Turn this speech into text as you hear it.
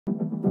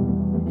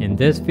In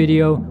this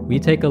video, we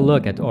take a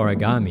look at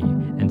origami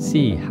and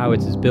see how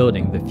it is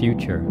building the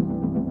future.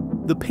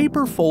 The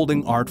paper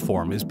folding art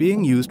form is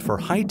being used for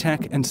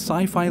high-tech and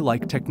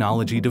sci-fi-like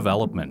technology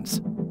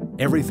developments.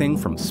 Everything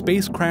from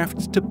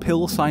spacecrafts to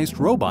pill-sized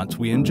robots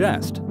we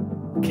ingest.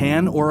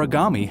 Can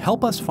origami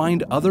help us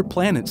find other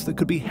planets that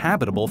could be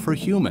habitable for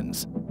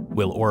humans?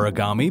 Will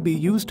origami be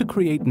used to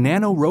create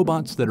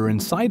nano-robots that are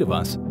inside of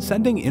us,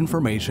 sending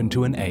information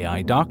to an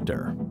AI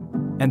doctor?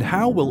 And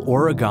how will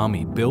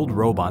origami build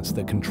robots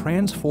that can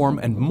transform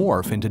and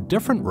morph into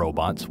different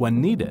robots when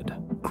needed,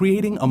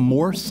 creating a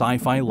more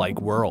sci-fi-like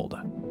world?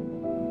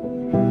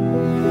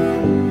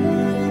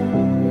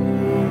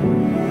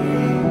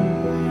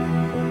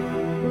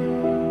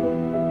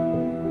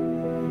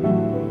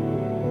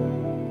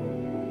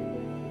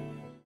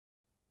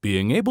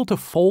 Being able to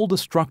fold a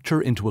structure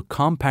into a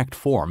compact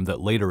form that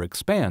later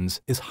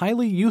expands is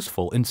highly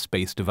useful in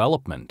space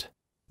development.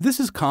 This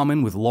is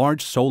common with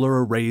large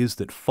solar arrays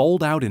that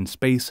fold out in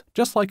space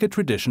just like a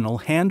traditional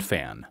hand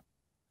fan.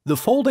 The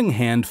folding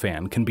hand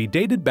fan can be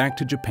dated back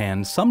to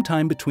Japan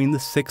sometime between the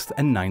 6th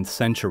and 9th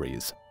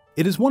centuries.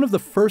 It is one of the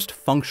first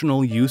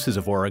functional uses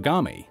of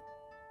origami.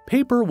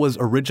 Paper was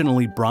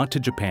originally brought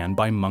to Japan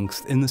by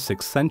monks in the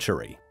 6th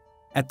century.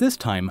 At this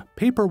time,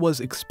 paper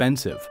was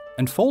expensive,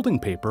 and folding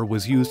paper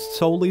was used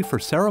solely for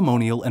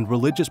ceremonial and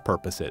religious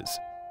purposes.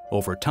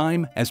 Over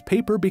time, as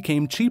paper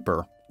became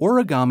cheaper,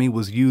 origami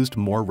was used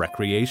more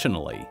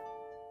recreationally.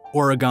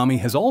 Origami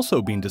has also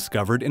been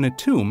discovered in a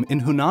tomb in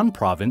Hunan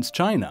Province,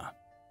 China.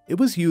 It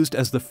was used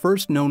as the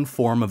first known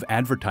form of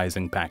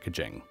advertising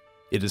packaging.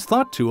 It is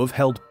thought to have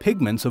held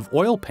pigments of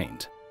oil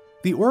paint.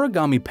 The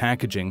origami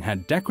packaging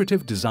had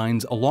decorative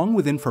designs along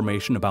with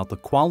information about the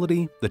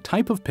quality, the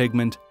type of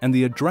pigment, and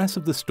the address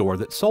of the store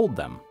that sold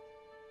them.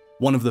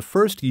 One of the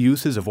first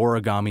uses of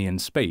origami in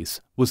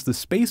space was the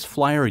Space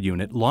Flyer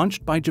unit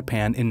launched by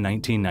Japan in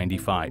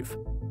 1995.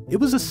 It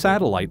was a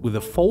satellite with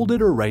a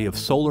folded array of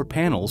solar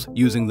panels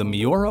using the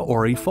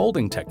Miura-Ori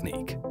folding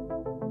technique.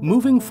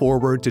 Moving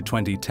forward to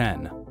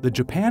 2010, the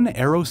Japan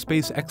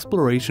Aerospace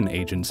Exploration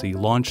Agency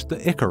launched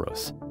the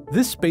Icarus.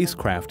 This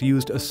spacecraft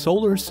used a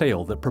solar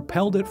sail that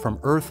propelled it from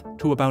Earth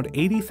to about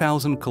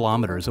 80,000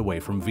 kilometers away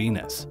from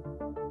Venus.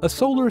 A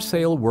solar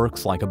sail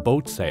works like a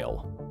boat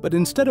sail, but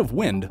instead of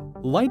wind,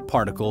 light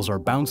particles are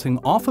bouncing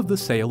off of the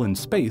sail in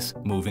space,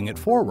 moving it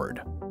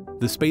forward.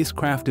 The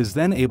spacecraft is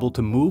then able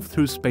to move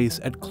through space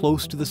at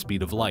close to the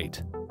speed of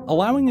light,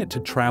 allowing it to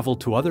travel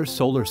to other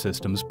solar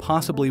systems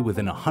possibly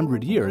within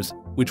 100 years,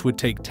 which would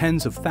take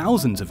tens of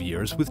thousands of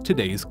years with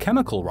today's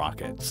chemical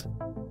rockets.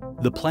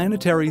 The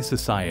Planetary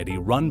Society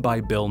run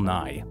by Bill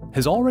Nye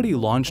has already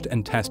launched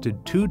and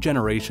tested 2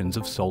 generations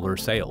of solar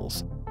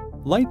sails.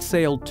 Light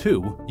Sail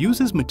 2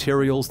 uses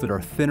materials that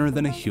are thinner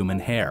than a human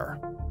hair.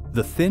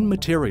 The thin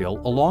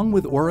material, along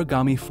with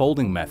origami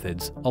folding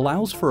methods,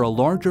 allows for a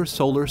larger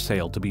solar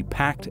sail to be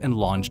packed and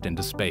launched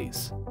into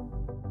space.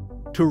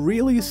 To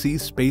really see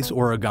space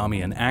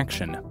origami in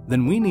action,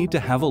 then we need to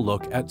have a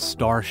look at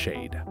star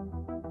shade.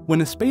 When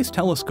a space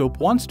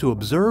telescope wants to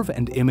observe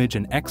and image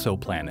an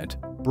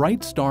exoplanet,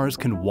 bright stars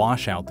can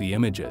wash out the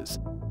images.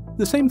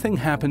 The same thing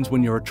happens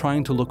when you're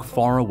trying to look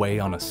far away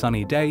on a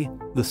sunny day.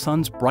 The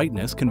sun's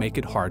brightness can make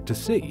it hard to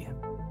see.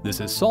 This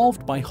is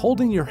solved by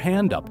holding your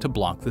hand up to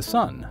block the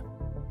sun.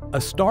 A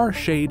star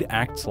shade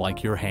acts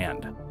like your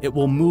hand. It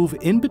will move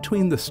in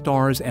between the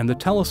stars and the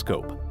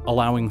telescope,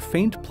 allowing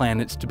faint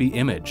planets to be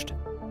imaged.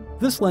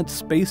 This lets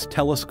space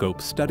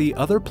telescopes study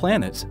other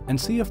planets and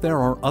see if there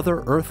are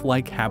other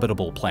Earth-like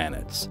habitable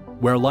planets,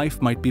 where life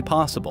might be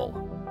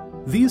possible.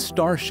 These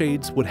star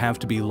shades would have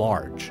to be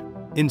large.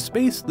 In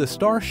space, the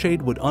star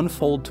shade would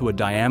unfold to a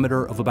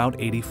diameter of about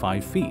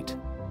 85 feet.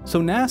 So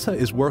NASA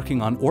is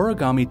working on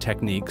origami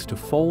techniques to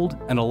fold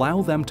and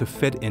allow them to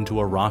fit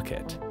into a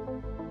rocket.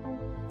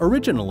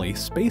 Originally,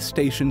 space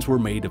stations were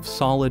made of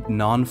solid,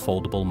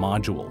 non-foldable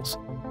modules.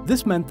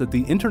 This meant that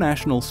the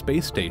International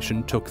Space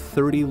Station took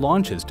 30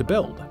 launches to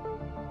build.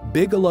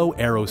 Bigelow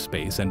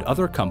Aerospace and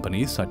other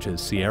companies such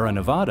as Sierra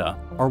Nevada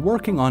are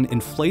working on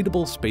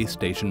inflatable space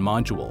station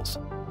modules.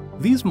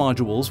 These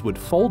modules would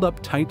fold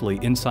up tightly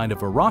inside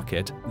of a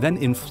rocket, then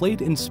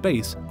inflate in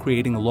space,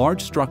 creating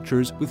large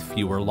structures with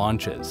fewer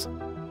launches.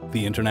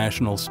 The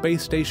International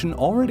Space Station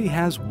already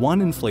has one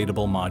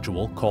inflatable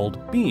module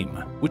called Beam,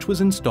 which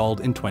was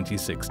installed in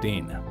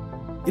 2016.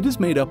 It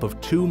is made up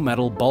of 2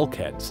 metal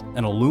bulkheads,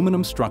 an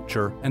aluminum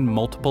structure, and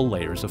multiple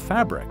layers of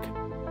fabric.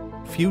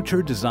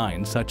 Future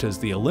designs such as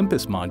the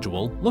Olympus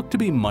module look to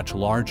be much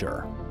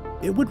larger.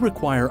 It would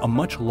require a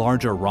much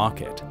larger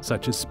rocket,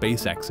 such as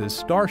SpaceX's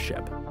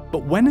Starship.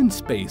 But when in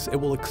space, it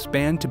will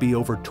expand to be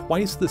over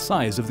twice the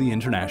size of the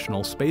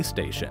International Space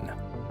Station.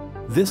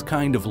 This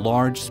kind of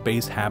large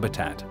space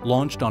habitat,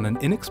 launched on an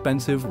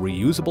inexpensive,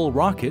 reusable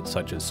rocket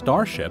such as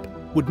Starship,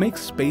 would make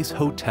space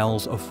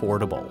hotels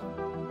affordable.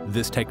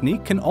 This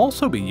technique can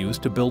also be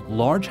used to build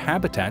large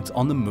habitats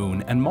on the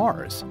Moon and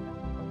Mars.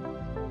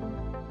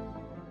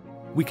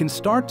 We can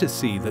start to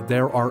see that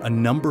there are a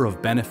number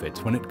of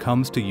benefits when it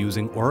comes to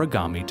using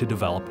origami to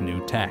develop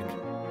new tech.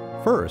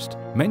 First,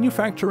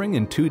 manufacturing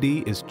in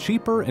 2D is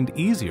cheaper and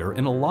easier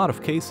in a lot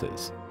of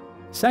cases.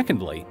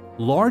 Secondly,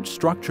 large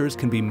structures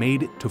can be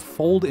made to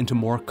fold into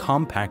more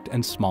compact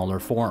and smaller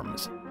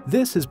forms.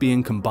 This is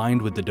being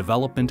combined with the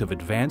development of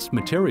advanced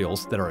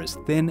materials that are as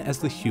thin as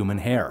the human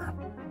hair.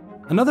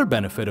 Another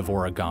benefit of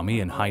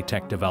origami in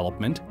high-tech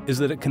development is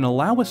that it can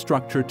allow a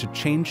structure to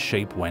change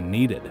shape when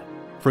needed.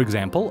 For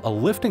example, a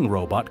lifting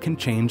robot can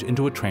change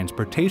into a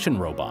transportation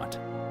robot.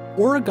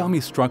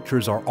 Origami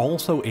structures are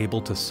also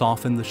able to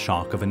soften the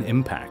shock of an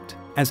impact.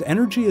 As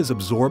energy is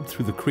absorbed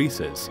through the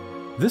creases,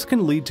 this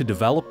can lead to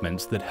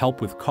developments that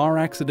help with car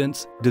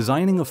accidents,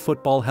 designing of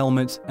football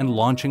helmets, and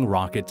launching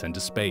rockets into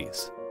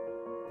space.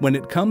 When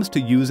it comes to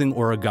using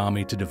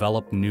origami to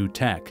develop new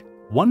tech,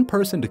 one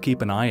person to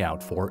keep an eye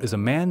out for is a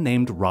man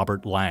named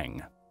Robert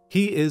Lang.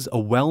 He is a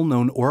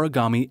well-known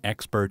origami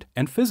expert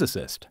and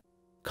physicist.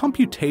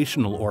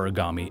 Computational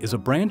origami is a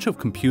branch of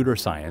computer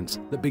science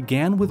that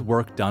began with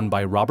work done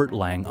by Robert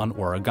Lang on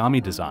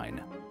origami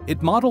design.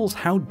 It models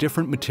how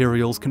different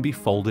materials can be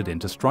folded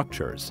into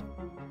structures.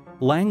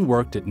 Lang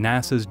worked at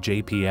NASA's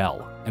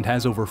JPL and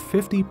has over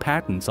 50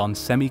 patents on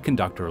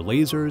semiconductor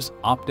lasers,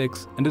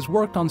 optics, and has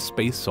worked on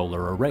space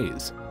solar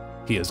arrays.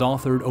 He has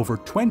authored over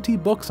 20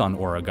 books on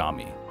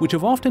origami, which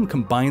have often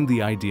combined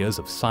the ideas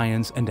of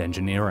science and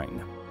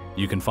engineering.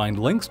 You can find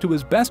links to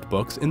his best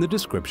books in the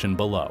description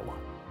below.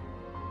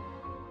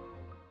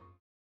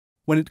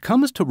 When it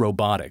comes to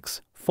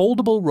robotics,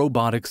 foldable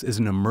robotics is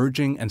an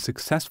emerging and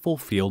successful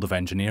field of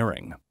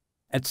engineering.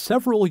 At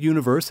several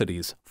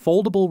universities,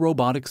 foldable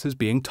robotics is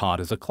being taught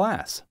as a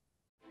class.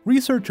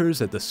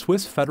 Researchers at the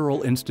Swiss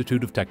Federal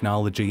Institute of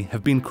Technology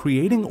have been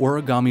creating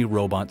origami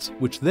robots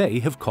which they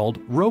have called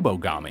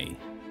Robogami.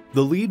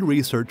 The lead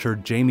researcher,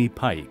 Jamie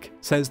Pike,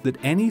 says that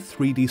any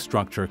 3D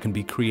structure can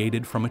be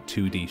created from a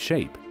 2D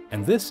shape,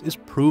 and this is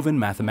proven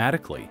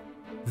mathematically.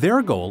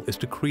 Their goal is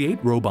to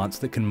create robots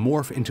that can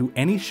morph into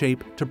any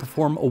shape to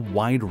perform a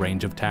wide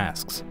range of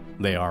tasks.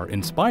 They are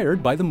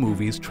inspired by the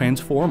movies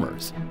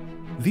Transformers.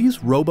 These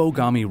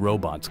Robogami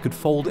robots could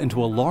fold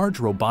into a large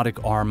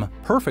robotic arm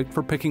perfect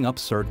for picking up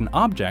certain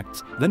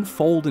objects, then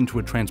fold into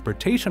a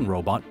transportation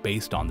robot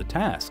based on the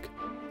task.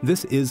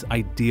 This is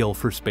ideal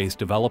for space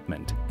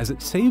development, as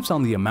it saves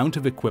on the amount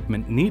of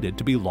equipment needed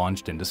to be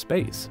launched into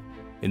space.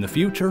 In the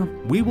future,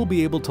 we will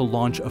be able to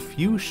launch a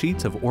few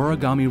sheets of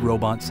origami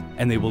robots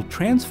and they will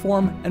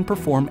transform and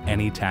perform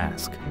any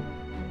task.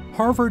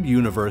 Harvard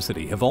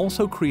University have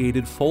also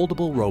created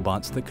foldable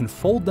robots that can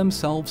fold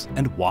themselves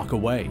and walk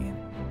away.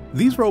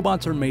 These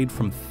robots are made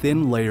from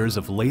thin layers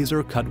of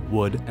laser-cut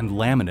wood and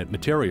laminate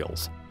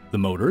materials. The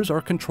motors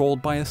are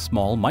controlled by a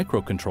small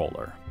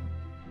microcontroller.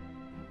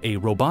 A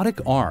robotic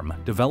arm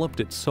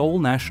developed at Seoul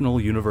National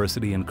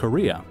University in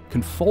Korea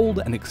can fold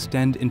and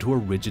extend into a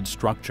rigid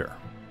structure.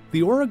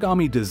 The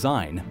origami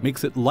design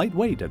makes it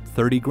lightweight at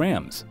 30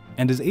 grams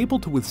and is able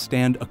to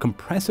withstand a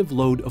compressive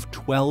load of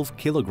 12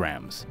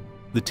 kilograms.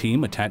 The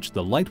team attached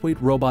the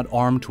lightweight robot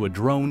arm to a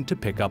drone to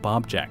pick up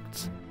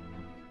objects.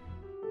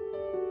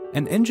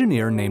 An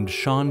engineer named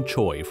Sean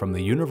Choi from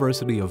the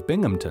University of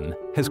Binghamton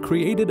has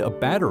created a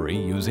battery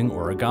using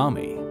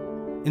origami.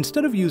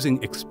 Instead of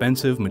using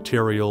expensive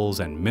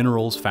materials and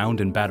minerals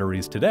found in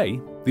batteries today,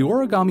 the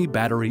origami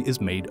battery is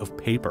made of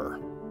paper.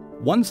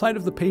 One side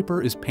of the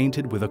paper is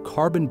painted with a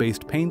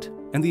carbon-based paint,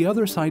 and the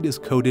other side is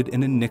coated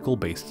in a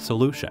nickel-based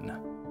solution.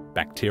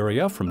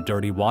 Bacteria from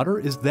dirty water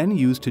is then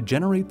used to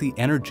generate the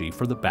energy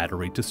for the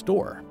battery to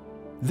store.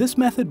 This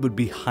method would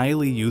be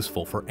highly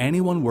useful for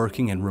anyone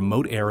working in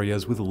remote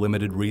areas with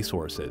limited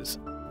resources.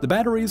 The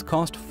batteries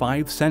cost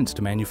 5 cents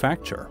to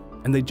manufacture,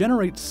 and they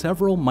generate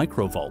several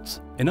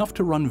microvolts, enough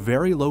to run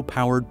very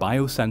low-powered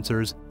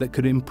biosensors that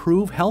could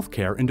improve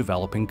healthcare in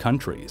developing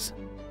countries.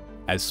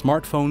 As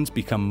smartphones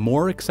become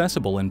more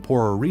accessible in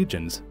poorer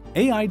regions,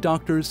 AI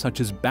doctors such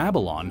as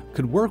Babylon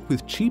could work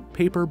with cheap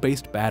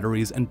paper-based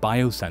batteries and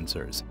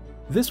biosensors.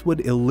 This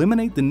would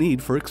eliminate the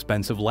need for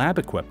expensive lab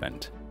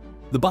equipment.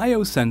 The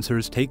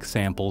biosensors take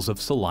samples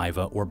of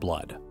saliva or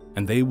blood,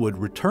 and they would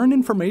return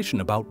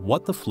information about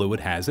what the fluid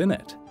has in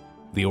it.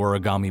 The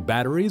origami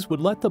batteries would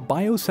let the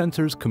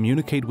biosensors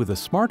communicate with a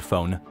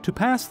smartphone to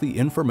pass the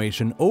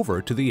information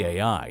over to the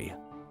AI.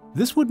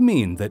 This would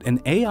mean that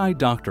an AI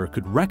doctor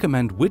could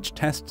recommend which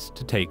tests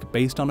to take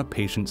based on a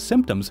patient's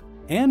symptoms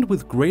and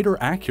with greater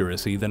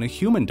accuracy than a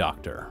human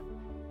doctor.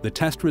 The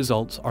test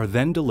results are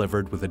then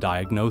delivered with a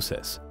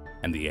diagnosis,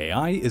 and the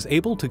AI is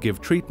able to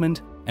give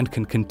treatment and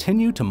can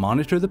continue to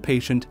monitor the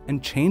patient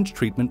and change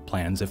treatment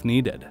plans if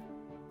needed.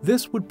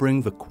 This would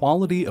bring the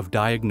quality of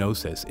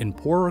diagnosis in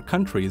poorer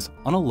countries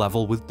on a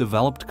level with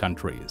developed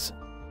countries.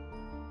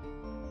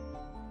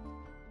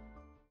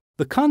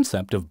 The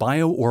concept of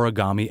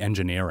bio-origami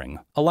engineering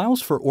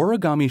allows for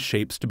origami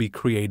shapes to be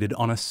created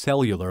on a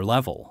cellular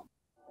level.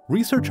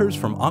 Researchers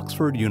from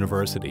Oxford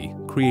University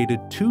created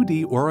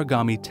 2D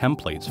origami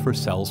templates for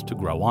cells to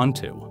grow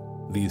onto.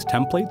 These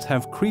templates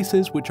have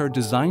creases which are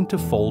designed to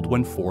fold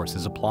when force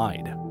is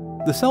applied.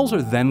 The cells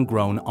are then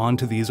grown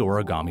onto these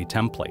origami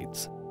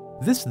templates.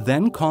 This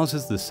then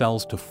causes the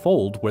cells to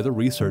fold where the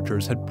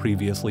researchers had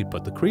previously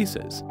put the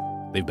creases.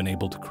 They've been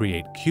able to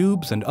create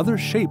cubes and other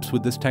shapes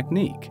with this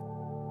technique.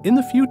 In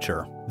the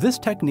future, this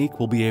technique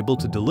will be able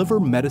to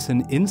deliver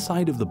medicine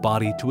inside of the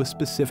body to a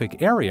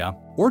specific area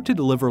or to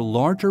deliver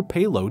larger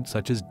payloads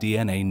such as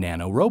DNA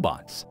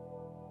nanorobots.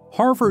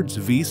 Harvard's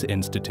Wyss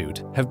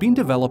Institute have been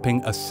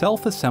developing a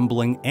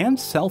self-assembling and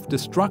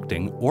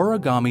self-destructing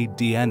origami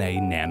DNA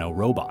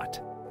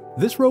nanorobot.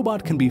 This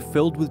robot can be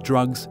filled with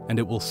drugs and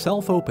it will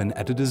self-open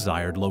at a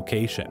desired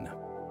location.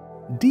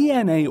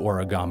 DNA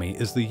origami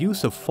is the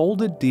use of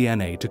folded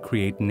DNA to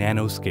create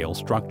nanoscale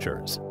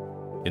structures.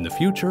 In the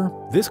future,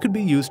 this could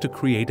be used to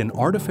create an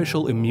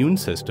artificial immune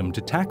system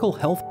to tackle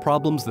health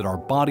problems that our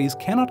bodies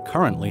cannot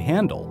currently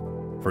handle.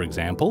 For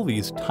example,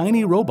 these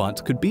tiny robots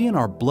could be in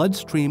our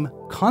bloodstream,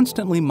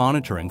 constantly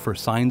monitoring for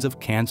signs of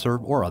cancer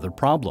or other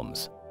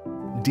problems.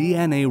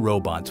 DNA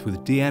robots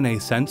with DNA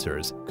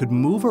sensors could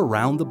move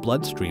around the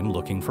bloodstream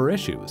looking for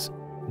issues.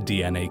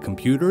 DNA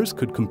computers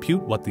could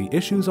compute what the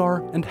issues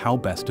are and how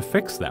best to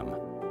fix them.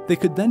 They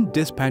could then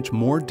dispatch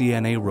more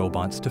DNA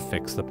robots to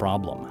fix the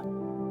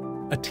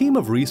problem. A team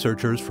of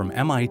researchers from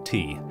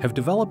MIT have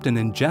developed an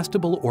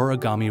ingestible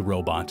origami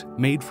robot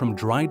made from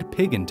dried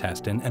pig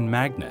intestine and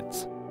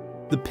magnets.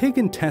 The pig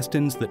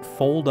intestines that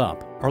fold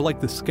up are like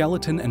the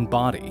skeleton and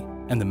body,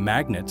 and the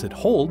magnets it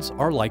holds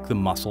are like the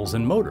muscles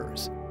and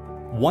motors.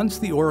 Once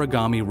the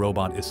origami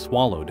robot is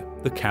swallowed,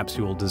 the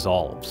capsule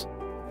dissolves.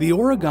 The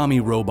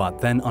origami robot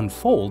then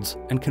unfolds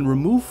and can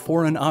remove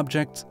foreign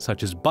objects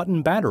such as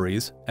button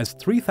batteries, as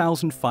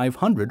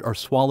 3,500 are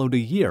swallowed a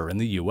year in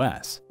the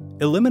US,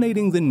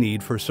 eliminating the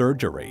need for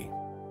surgery.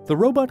 The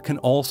robot can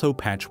also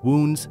patch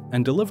wounds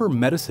and deliver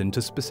medicine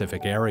to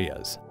specific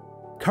areas.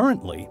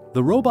 Currently,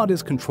 the robot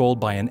is controlled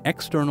by an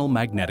external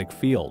magnetic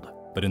field,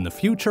 but in the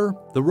future,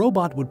 the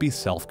robot would be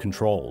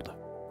self-controlled.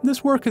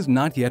 This work has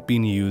not yet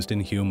been used in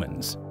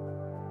humans.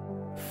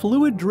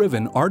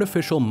 Fluid-driven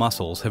artificial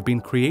muscles have been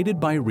created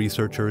by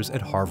researchers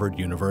at Harvard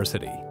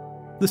University.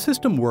 The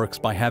system works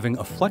by having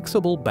a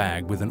flexible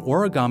bag with an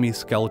origami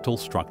skeletal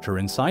structure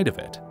inside of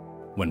it.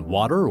 When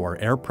water or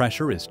air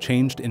pressure is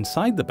changed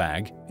inside the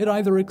bag, it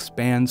either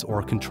expands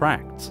or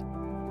contracts.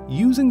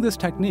 Using this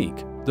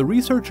technique, the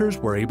researchers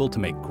were able to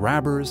make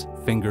grabbers,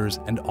 fingers,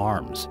 and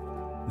arms.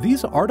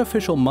 These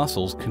artificial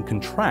muscles can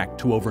contract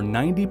to over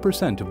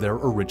 90% of their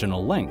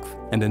original length,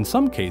 and in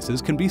some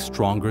cases can be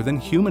stronger than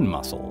human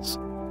muscles.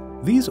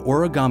 These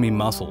origami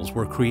muscles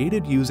were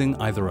created using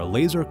either a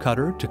laser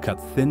cutter to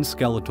cut thin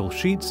skeletal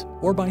sheets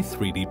or by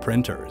 3D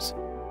printers.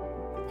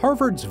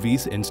 Harvard's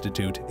Wyss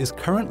Institute is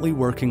currently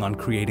working on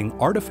creating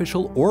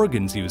artificial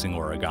organs using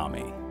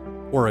origami.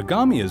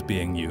 Origami is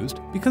being used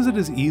because it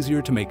is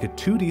easier to make a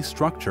 2D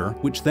structure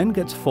which then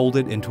gets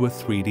folded into a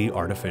 3D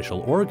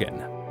artificial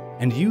organ.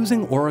 And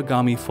using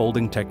origami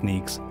folding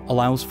techniques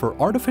allows for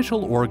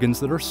artificial organs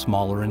that are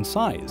smaller in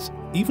size,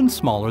 even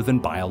smaller than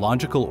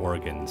biological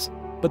organs,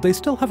 but they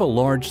still have a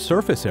large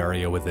surface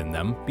area within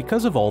them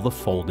because of all the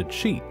folded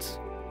sheets.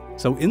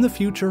 So in the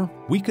future,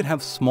 we could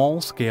have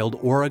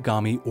small-scaled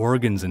origami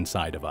organs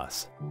inside of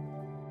us.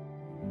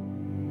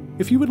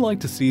 If you would like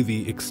to see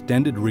the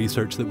extended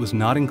research that was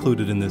not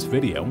included in this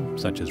video,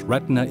 such as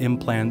retina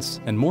implants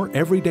and more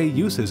everyday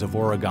uses of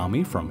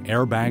origami from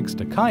airbags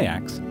to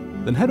kayaks,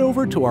 then head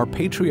over to our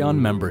Patreon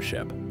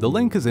membership. The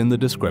link is in the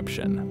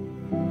description.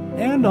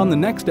 And on the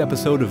next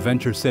episode of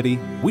Venture City,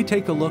 we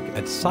take a look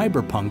at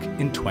cyberpunk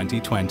in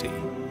 2020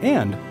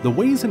 and the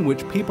ways in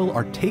which people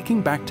are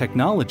taking back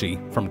technology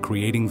from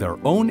creating their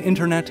own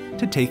internet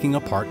to taking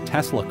apart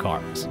Tesla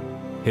cars.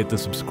 Hit the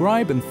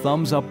subscribe and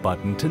thumbs up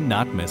button to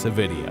not miss a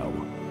video.